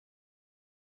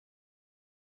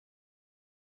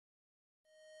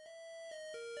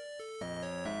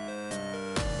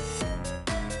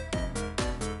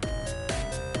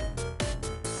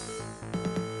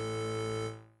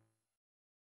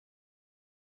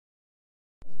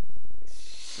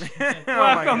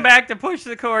Welcome back to Push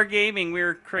the Core Gaming.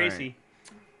 We're crazy.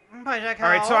 All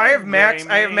right, so I have Max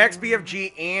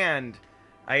BFG and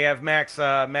I have Max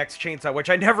Chainsaw, which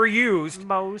I never used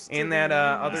in that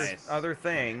other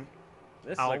thing.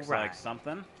 This looks like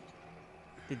something.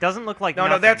 It doesn't look like no,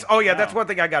 nothing. that's that's one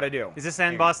thing I gotta do. Is this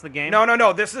end boss of the game?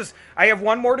 No. This is I have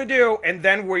one more to do, and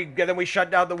then we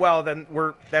shut down the well. Then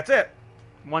that's it.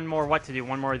 One more what to do?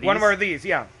 One more of these. One more of these,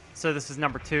 yeah. So this is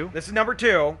number 2. This is number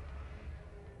 2.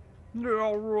 That's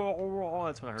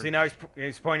what I heard. See, now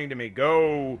he's pointing to me.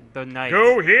 Go. The knight.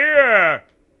 Go here.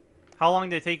 How long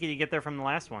did it take you to get there from the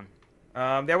last one?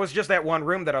 That was just that one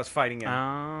room that I was fighting in.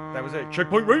 That was it.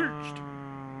 Checkpoint reached.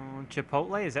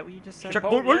 Chipotle? Is that what you just said?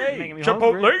 Chipotle.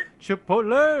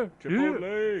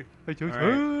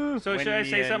 So should I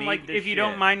say something like, if you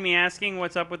don't mind me asking,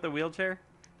 what's up with the wheelchair?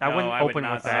 I wouldn't open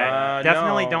with that.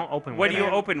 Definitely don't open with What that. do you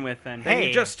open with then? Then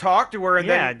you just talk to her and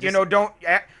then, don't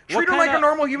treat her like a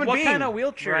normal human being. What kind of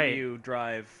wheelchair do you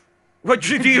drive? What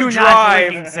do you not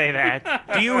drive? fucking say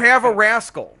that. Do you have a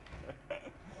rascal?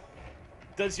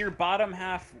 Does your bottom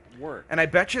half work? And I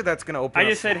bet you that's going to open I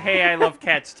just said, hey, I love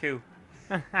cats too.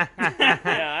 Yeah,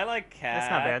 I like cats.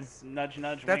 That's not bad. Nudge,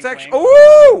 nudge, That's wink, actually... wink.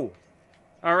 Ooh!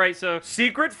 All right, so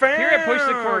secret fan. Here at Push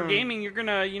the Core Gaming, you're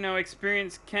gonna,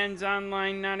 experience Ken's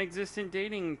online non-existent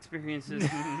dating experiences.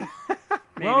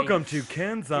 Welcome to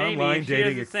Ken's online dating experience. Maybe if she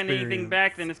doesn't send anything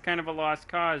back, then it's kind of a lost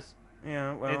cause.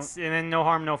 Yeah, well, and then no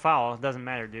harm, no foul. It doesn't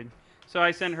matter, dude. So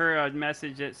I sent her a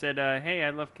message that said, "Hey,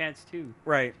 I love cats too."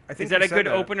 Right. I think is that a good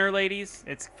opener, ladies?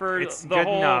 It's the good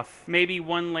whole, enough. Maybe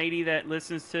one lady that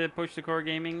listens to Push the Core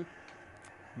Gaming.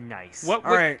 Nice. All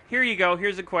right. Here you go.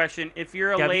 Here's a question. If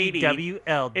you're a lady,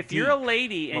 if you're a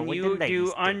lady and you do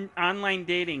online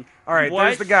dating, all right,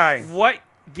 there's the guy. What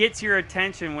gets your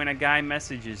attention when a guy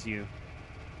messages you?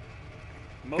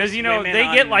 Because they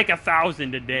get like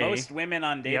 1,000 a day. Most women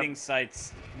on dating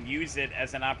sites use it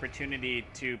as an opportunity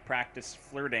to practice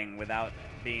flirting without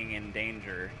being in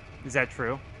danger. Is that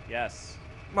true? Yes.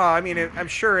 Well, I mean, I'm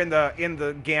sure in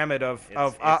the gamut of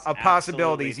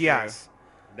possibilities, yes.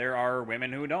 There are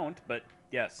women who don't, but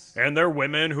yes. And there are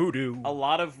women who do. A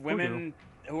lot of women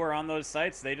who are on those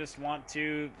sites, they just want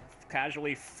to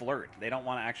casually flirt. They don't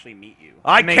want to actually meet you.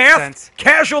 I can't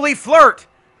casually flirt.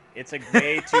 It's a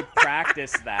way to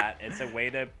practice that. It's a way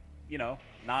to,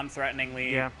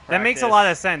 non-threateningly practice. That makes a lot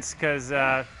of sense, because...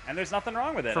 and there's nothing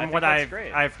wrong with it. From what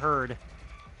I've heard.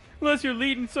 Unless you're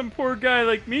leading some poor guy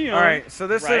like me on. All right, so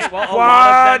this is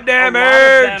quad damage.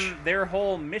 A lot of them, their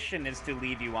whole mission is to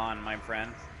lead you on, my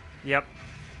friend. Yep.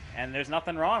 And there's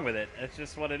nothing wrong with it. It's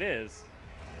just what it is.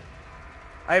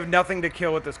 I have nothing to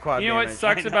kill with this quad damage. You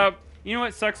know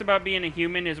what sucks about being a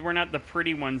human is we're not the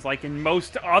pretty ones like in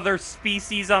most other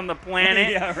species on the planet.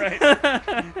 Yeah, right.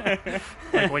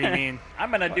 Like, what do you mean?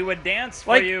 I'm gonna do a dance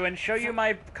for you and show you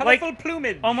my colorful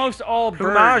plumage. Almost all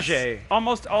birds.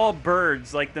 Almost all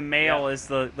birds, like the male is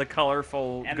the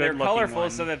colorful, and good-looking they're colorful one.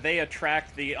 so that they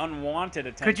attract the unwanted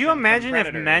attention. Could you imagine from if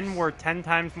predators. men were 10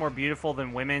 times more beautiful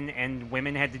than women, and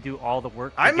women had to do all the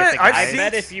work? I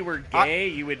bet if you were gay,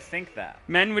 you would think that.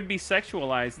 Men would be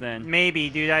sexualized then. Maybe,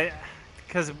 dude.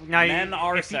 Because now men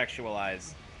are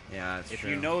sexualized. Yeah, that's if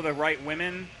true. you know the right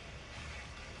women.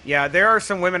 Yeah, there are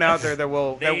some women out there that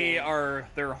will.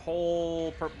 Their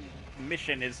whole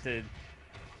mission is to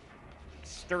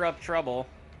stir up trouble,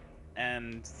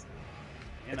 and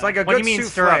it's like a what good do you mean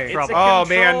souffle. stir up trouble? Oh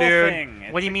man, dude!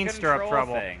 Thing. What do you mean stir up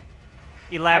trouble?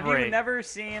 Elaborate. Have you never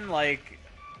seen like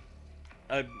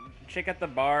a chick at the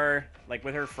bar, like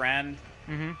with her friend,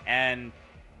 and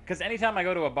because anytime I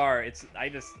go to a bar, I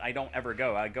don't ever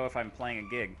go. I go if I'm playing a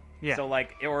gig. Yeah. So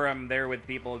or I'm there with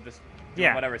people, just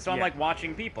doing whatever. So I'm like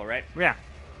watching people, right? Yeah.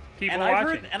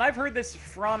 I've heard this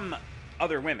from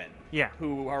other women. Yeah.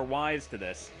 Who are wise to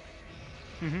this.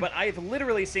 But I've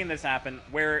literally seen this happen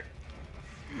where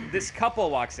this couple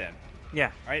walks in.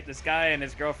 Yeah. Right. This guy and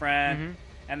his girlfriend,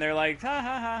 and they're like ha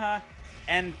ha ha ha,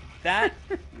 and that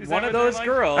one of those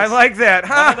girls. I like that.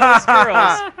 One of those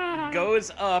girls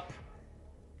goes up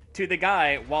to the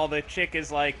guy while the chick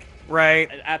is like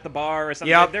at the bar or something.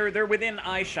 Yep. They're within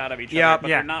eye shot of each other, but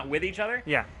they're not with each other.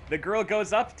 Yeah. The girl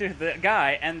goes up to the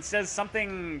guy and says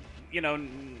something,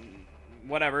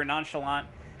 whatever, nonchalant,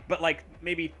 but like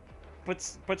maybe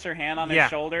puts her hand on his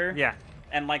shoulder. Yeah.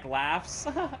 And like laughs.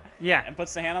 Yeah. And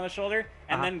puts the hand on the shoulder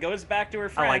and then goes back to her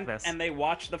friend. I like this. And they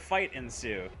watch the fight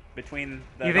ensue between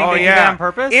the. You think they do that on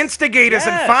purpose? Instigators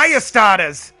and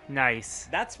firestarters. Nice.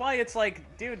 That's why it's like,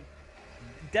 dude,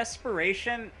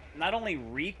 desperation not only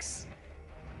reeks,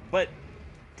 but,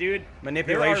 dude,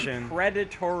 manipulation. There are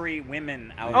predatory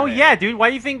women out there. Oh yeah, dude. Why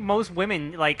do you think most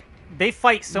women they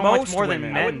fight so much more than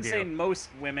men do. I wouldn't say most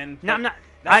women. No, I'm not.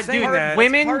 Dude,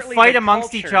 women fight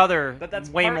amongst each other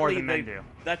way more than men do.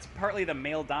 That's partly the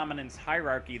male dominance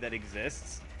hierarchy that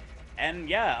exists. And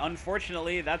yeah,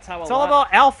 unfortunately, that's how it's all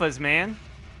about alphas, man.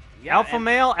 Yeah, alpha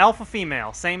male, alpha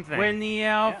female, same thing. When the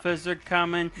alphas are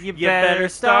coming, you better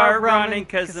start running,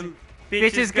 because the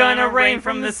bitch is gonna rain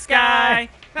from the sky.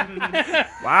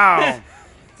 Wow.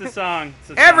 It's a song.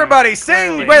 Everybody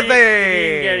sing with me!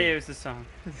 It was a song.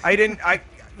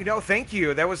 You know, thank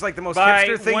you. That was like the most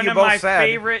hipster thing you both said. One of my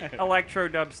favorite electro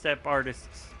dubstep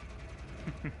artists.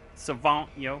 Savant,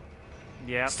 yo.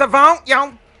 Yeah. Savant,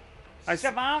 yo.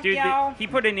 Dude, he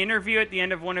put an interview at the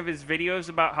end of one of his videos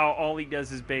about how all he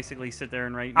does is basically sit there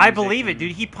and write music. I believe it,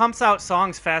 dude. He pumps out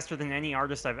songs faster than any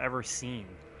artist I've ever seen.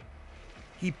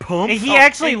 He pumps? And he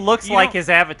actually looks like his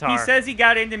avatar. He says he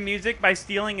got into music by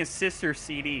stealing his sister's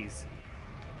CDs.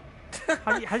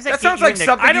 How does that sounds like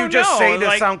something you just say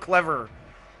to sound clever.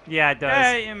 Yeah, it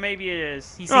does. Yeah, maybe it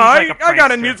is. He seems like a prankster. I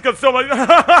got in music so much. Look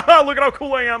at how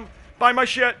cool I am. Buy my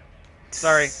shit.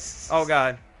 Sorry. Oh,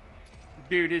 God.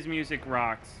 Dude, his music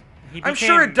rocks. I'm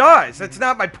sure it does. That's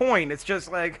not my point. It's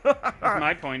just like...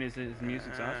 My point is his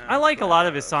music's awesome. I like a lot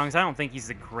of his songs. I don't think he's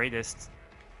the greatest.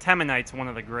 Temanite's one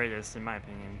of the greatest, in my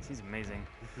opinion. He's amazing.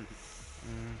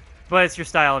 But it's your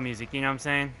style of music, you know what I'm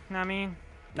saying? Know what I mean?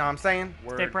 No, I'm saying?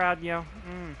 Stay proud, yo.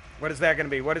 What is that going to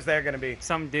be? What is that going to be?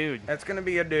 Some dude. That's going to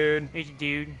be a dude. He's a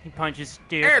dude. He punches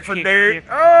dude. It's a dude.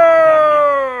 Oh!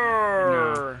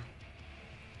 No.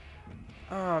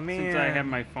 Oh, man. Since I have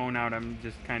my phone out, I'm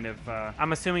just kind of...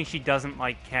 I'm assuming she doesn't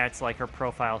like cats like her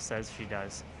profile says she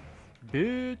does.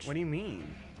 Bitch. What do you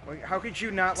mean? How could you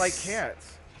not like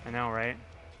cats? I know, right?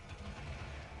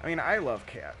 I mean, I love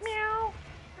cats. Meow.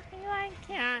 I like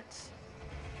cats.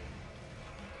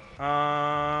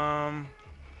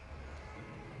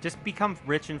 Just become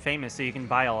rich and famous so you can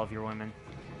buy all of your women.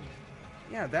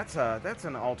 Yeah, that's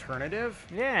an alternative.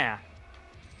 Yeah.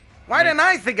 Why didn't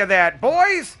I think of that,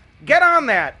 boys? Get on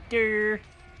that. Durr.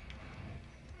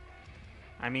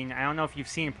 I mean, I don't know if you've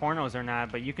seen pornos or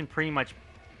not, but you can pretty much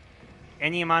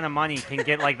any amount of money can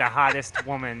get like the hottest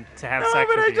woman to have sex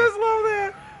with you. I just love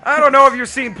that. I don't know if you've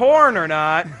seen porn or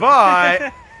not, but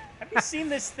have you seen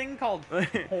this thing called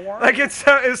porn? Like it's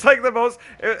like the most.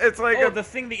 It's like the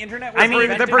thing the internet was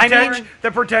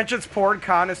the pretentious porn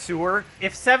connoisseur.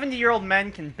 If 70-year-old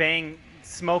men can bang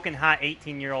smoking hot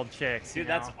 18-year-old chicks, dude,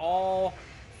 that's all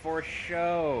for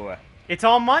show. It's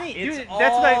all money. It's dude,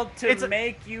 all to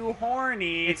make you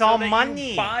horny. It's so all that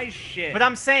money. You buy shit. But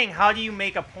I'm saying, how do you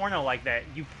make a porno like that?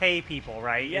 You pay people,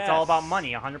 right? Yes. It's all about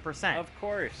money, 100%. Of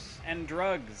course, and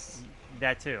drugs.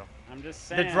 That too. I'm just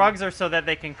saying. The drugs are so that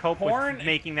they can cope with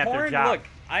making that their job. Look,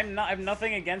 I have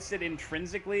nothing against it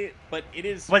intrinsically, but it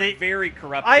is very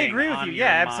corrupting. I agree with you.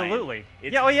 Yeah, absolutely.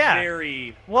 It's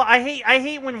very. Well, I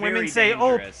hate when women say,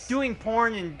 dangerous. "Oh, doing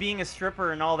porn and being a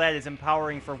stripper and all that is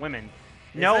empowering for women."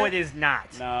 No, it is not.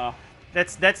 No.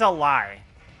 That's a lie.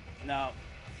 No.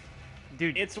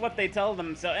 Dude. It's what they tell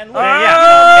themselves. And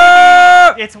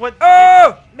look, it's what...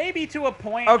 maybe to a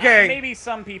point. Okay. Maybe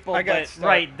some people,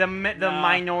 right, the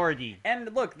minority.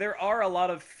 And look, there are a lot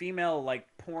of female, like,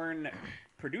 porn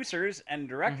producers and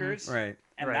directors. Right.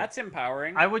 And that's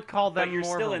empowering. I would call them more of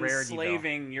a rarity, but you're still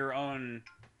enslaving your own...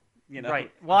 You know,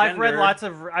 right. Well,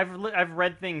 gender. I've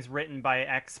read things written by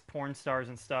ex porn stars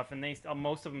and stuff, and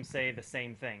most of them say the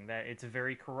same thing, that it's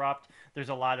very corrupt. There's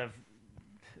a lot of,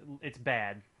 it's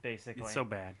bad, basically. It's so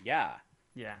bad. Yeah.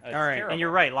 Yeah. All right. Terrible. And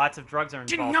you're right. Lots of drugs are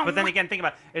involved. But then again, think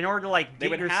about it. In order to like, they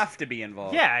would have to be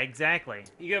involved. Yeah, exactly.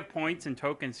 You have points and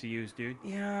tokens to use, dude.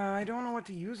 Yeah, I don't know what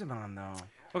to use them on though.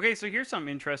 Okay, so here's something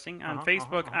interesting on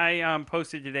Facebook. I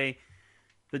posted today,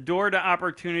 the door to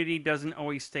opportunity doesn't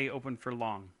always stay open for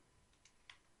long.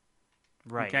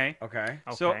 Right. Okay.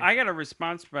 So I got a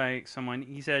response by someone.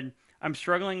 He said, I'm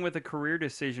struggling with a career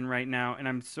decision right now, and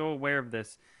I'm so aware of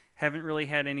this. Haven't really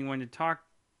had anyone to talk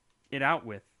it out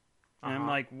with. And I'm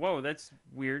like, whoa, that's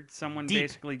weird. Someone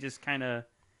basically just kind of,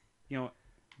 you know...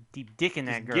 Deep dick in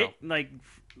that girl.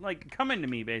 Like coming to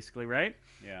me, basically, right?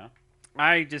 Yeah.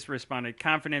 I just responded,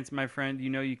 confidence, my friend. You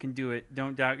know you can do it.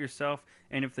 Don't doubt yourself.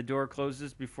 And if the door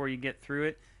closes before you get through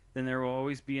it, then there will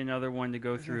always be another one to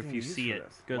go through if you see it.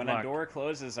 Good luck. When a door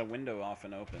closes, a window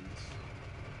often opens.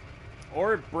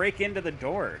 Or break into the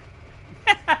door.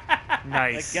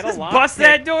 Nice. Like, get a lock bust pick,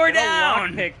 that door get down. A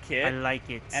lock pick, kid, I like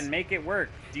it. And make it work.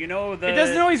 Do you know the... It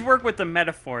doesn't always work with the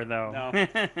metaphor, though.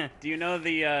 No. Do you know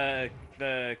the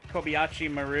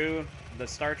Kobayashi Maru, the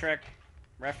Star Trek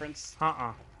reference?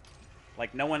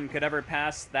 Like, no one could ever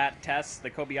pass that test, the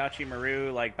Kobayashi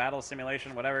Maru, like, battle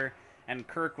simulation, whatever. and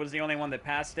Kirk was the only one that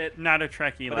passed it. Not a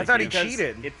Trekkie. But Like I thought he you.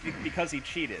 cheated. It's because he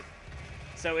cheated.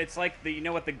 So it's like you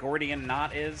know what the Gordian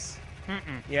knot is?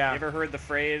 Yeah. You ever heard the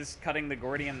phrase "cutting the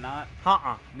Gordian knot"?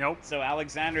 Nope. So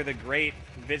Alexander the Great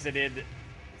visited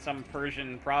some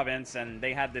Persian province, and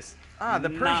they had this the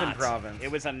Persian knot. province. It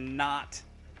was a knot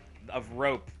of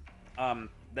rope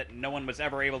that no one was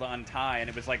ever able to untie, and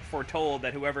it was like foretold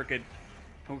that who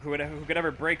could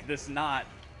ever break this knot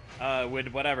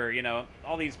would whatever, you know,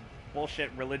 all these bullshit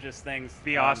religious things.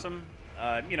 Be awesome.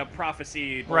 You know,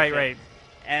 prophecy. Right, bullshit. right.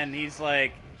 And he's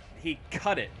like, he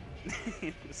cut it.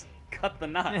 He just cut the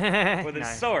knot with his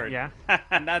Nice. sword. Yeah.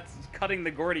 And that's cutting the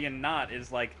Gordian knot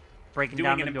is like Breaking doing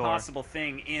down an the door. impossible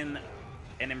thing in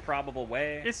an improbable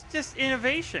way. It's just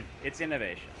innovation. It's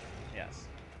innovation. Yes.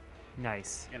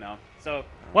 Nice. You know. So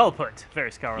Well put.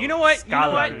 Very scholarly. You know what? You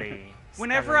know what? Scholarly.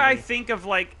 Whenever I think of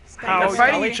like how They're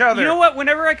fighting each other. You know what?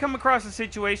 Whenever I come across a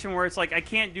situation where it's like I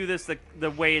can't do this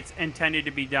the way it's intended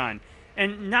to be done,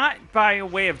 and not by a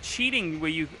way of cheating where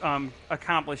you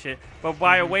accomplish it, but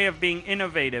by a way of being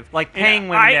innovative, Like And paying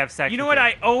women to have sex You know with what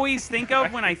you. I always think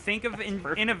of when I think of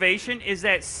innovation is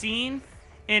that scene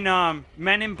in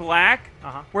Men in Black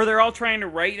Uh-huh. where they're all trying to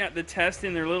write out the test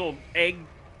in their little egg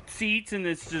seats, and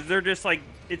they're just like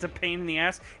it's a pain in the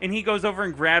ass, and he goes over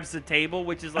and grabs the table,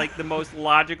 which is like the most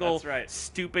logical, That's right.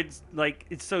 stupid, like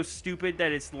it's so stupid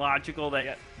that it's logical that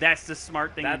Yeah. that's the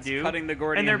smart thing that's to do. cutting the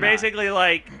Gordian And they're knot. basically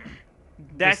like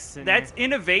that's Just-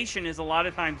 innovation is a lot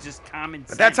of times just common sense.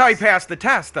 But that's how he passed the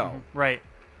test, though. Right.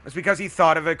 It's because he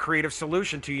thought of a creative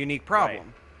solution to a unique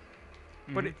problem.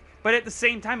 But at the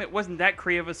same time, it wasn't that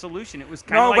creative a solution. It was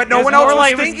kind No, of like but no it was one else more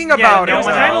was like- thinking yeah, about it it. was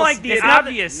No one kind of else like the It's not-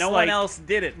 obvious. No like, one else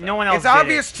did it. Though. No one else It's did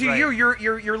obvious it. to Right.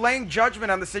 you. You're laying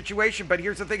judgment on the situation, but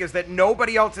here's the thing: is that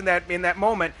nobody else in that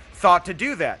moment thought to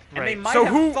do that. And they Right. might So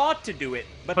have who- thought to do it,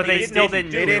 but But they still didn't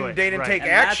They do didn't. it. They didn't Right. take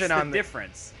And action that's on the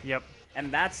difference. Yep.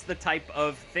 And that's the type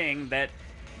of thing that,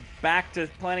 back to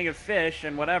Plenty of Fish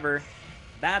and whatever,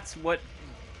 that's what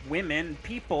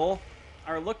people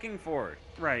are looking for.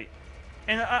 Right.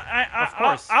 And Of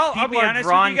course. I'll People be are honest with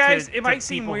drawn you guys. to It might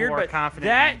seem people who weird, are but confident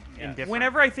that and different.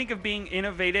 whenever I think of being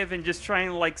innovative and just trying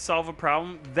to like solve a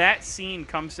problem, that scene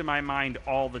comes to my mind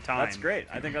all the time. That's great.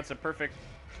 I think that's a perfect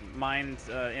mind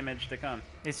image to come.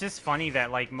 It's just funny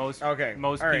that like most All right.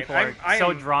 people are I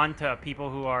so am- drawn to people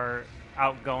who are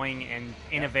outgoing and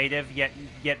innovative, yet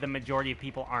the majority of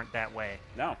people aren't that way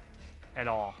No. at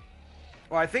all.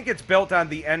 Well, I think it's built on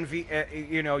the envy.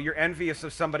 You're envious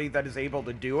of somebody that is able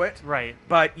to do it, Right.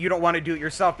 but you don't want to do it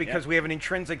yourself because Yeah. we have an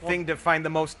intrinsic thing to find the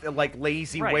most like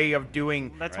lazy Right. way of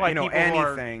doing. That's Right. why you know, people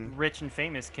anything. who are rich and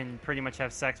famous can pretty much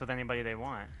have sex with anybody they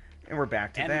want. And we're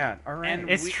back to And- that. All right. and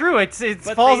It's We- true. It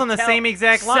but falls they on the tell- same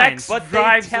exact sex lines. but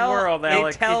drives the world,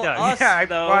 Alex. They tell It does. us, yeah,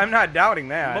 though, well, I'm not doubting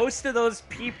that. most of those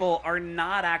people are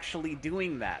not actually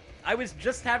doing that. I was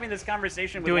just having this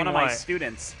conversation with Doing one of my what?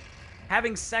 students.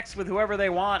 Having sex with whoever they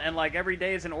want and like every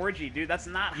day is an orgy, dude. That's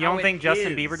not You how don't it think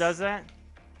Justin is. Bieber does that?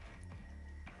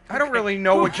 I don't really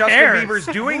know what Justin cares? Bieber's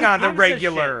doing on the Gives a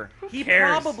regular. shit? He cares?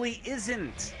 probably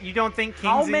isn't. You don't think Kings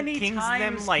How and many Kings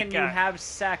times them like can you have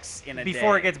sex in a day?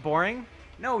 before it gets boring?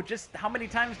 No, just how many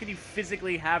times can you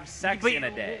physically have sex But in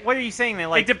a day? what are you saying? That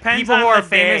like depends people who on are the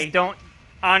famous day. don't.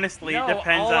 Honestly, No, it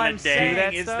depends all on I'm a saying day.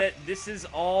 that is stuff? that this is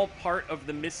all part of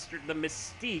the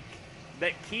mystique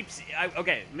that keeps.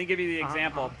 Okay, let me give you the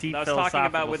example Deep that I was talking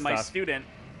about philosophical with my stuff. student,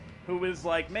 who was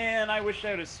like, "Man, I wish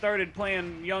I would have started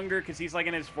playing younger," because he's like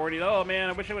in his 40s. Oh man,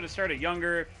 I wish I would have started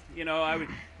younger. You know, I would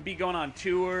be going on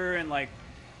tour and like,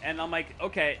 and I'm like,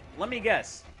 okay, let me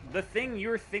guess. The thing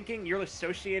you're thinking, you're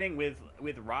associating with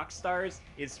rock stars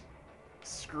is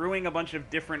screwing a bunch of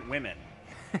different women,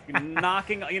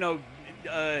 knocking, you know.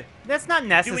 That's not Doing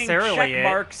necessarily check it.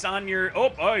 marks on your.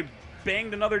 Oh, I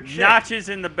banged another chick. Notches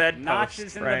in the bedpost.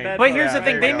 Notches in Right. the bed. But here's the Yeah,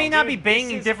 thing: there they you may go. not be Dude, banging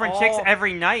this is different chicks all-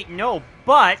 every night. No,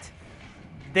 but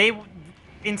they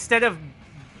instead of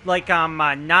like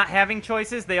not having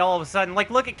choices, they all of a sudden like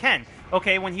look at Ken.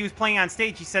 Okay, when he was playing on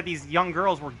stage, he said these young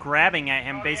girls were grabbing at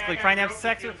him, basically trying to have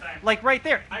sex. Like right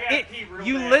there,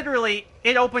 you literally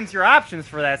it opens your options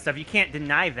for that stuff. You can't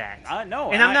deny that.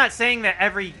 No, And I'm not saying that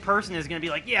every person is going to be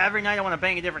like, yeah, every night I want to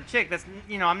bang a different chick. That's,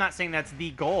 you know, I'm not saying that's the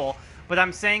goal, but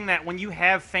I'm saying that when you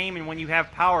have fame and when you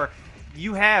have power,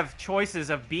 you have choices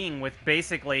of being with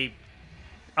basically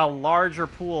a larger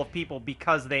pool of people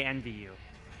because they envy you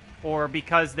or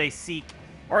because they seek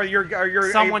Or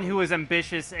you're someone who is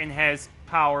ambitious and has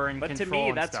power and But to control me,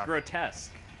 and that's stuff.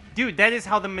 grotesque. Dude, that is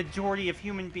how the majority of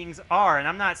human beings are, and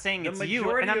I'm not saying The it's you,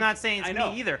 majority and I'm of- not saying I it's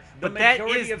know. me either. The But that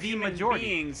majority is of the human majority.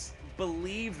 beings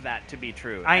believe that to be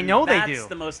true. I know they do. That's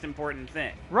the most important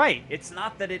thing. Right. It's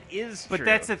not that it is true. But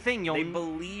that's the thing. They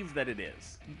believe that it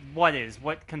is. What is?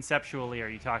 What conceptually are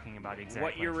you talking about exactly?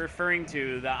 What you're referring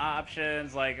to, the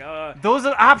options, like... Those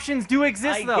options do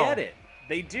exist, though. I get it.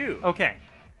 They do. Okay.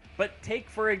 But take,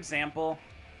 for example,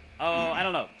 I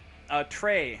don't know,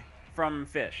 Trey from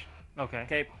Fish.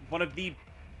 Okay, one of the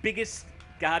biggest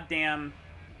goddamn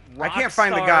rock I can't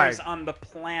find the guy on the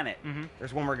planet.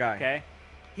 There's one more guy. Okay,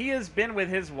 he has been with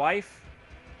his wife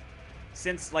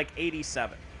since like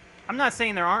 '87. I'm not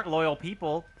saying there aren't loyal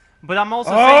people, but I'm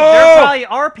also saying there probably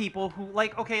are people who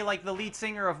like the lead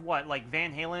singer of what, like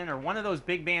Van Halen or one of those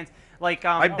big bands. Like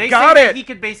they say that he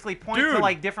could basically point to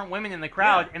like different women in the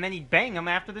crowd, and then he'd bang them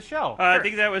after the show. I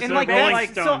think that was and the like Rolling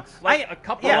Stones. So a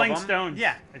couple Rolling of them. Stones.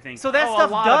 Yeah, I think. So that stuff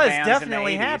does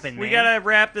definitely happen. We gotta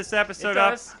wrap this episode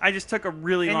up. I just took a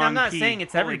really long. And I'm not pee. saying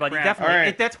it's Holy everybody. crap. Definitely,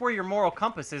 right. that's where your moral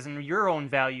compass is and your own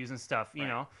values and stuff. You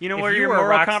know. You know if where you your were a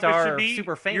moral rock compass star should or be.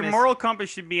 super famous. Your moral compass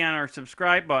should be on our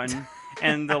subscribe button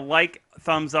and the like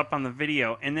thumbs up on the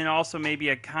video, and then also maybe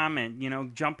a comment. You know,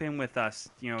 jump in with us.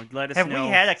 You know, let us know. Have we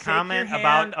had a comment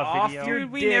about a video?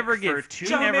 Dude, we never get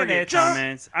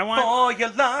comments. I want for your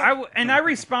love. I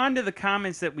respond to the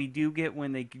comments that we do get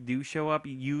when they do show up.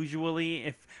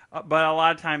 Usually, but a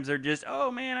lot of times they're just,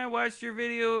 "Oh man, I watched your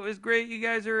video. It was great. You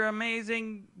guys are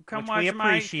amazing. Come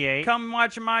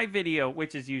watch my video,"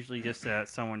 which is usually just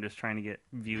someone just trying to get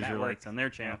views or likes on their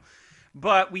channel. Yeah.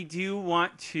 But we do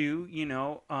want to,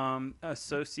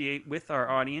 associate with our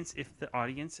audience if the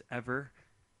audience ever,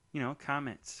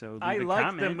 comments. So I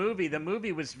liked the movie. The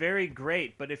movie was very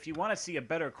great. But if you want to see a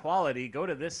better quality, go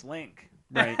to this link.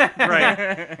 Right,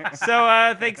 right.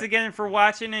 So thanks again for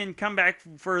watching, and come back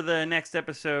for the next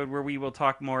episode where we will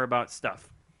talk more about stuff.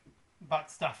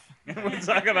 Butt stuff. We'll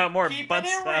talk about more butt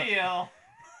stuff. Keeping it real.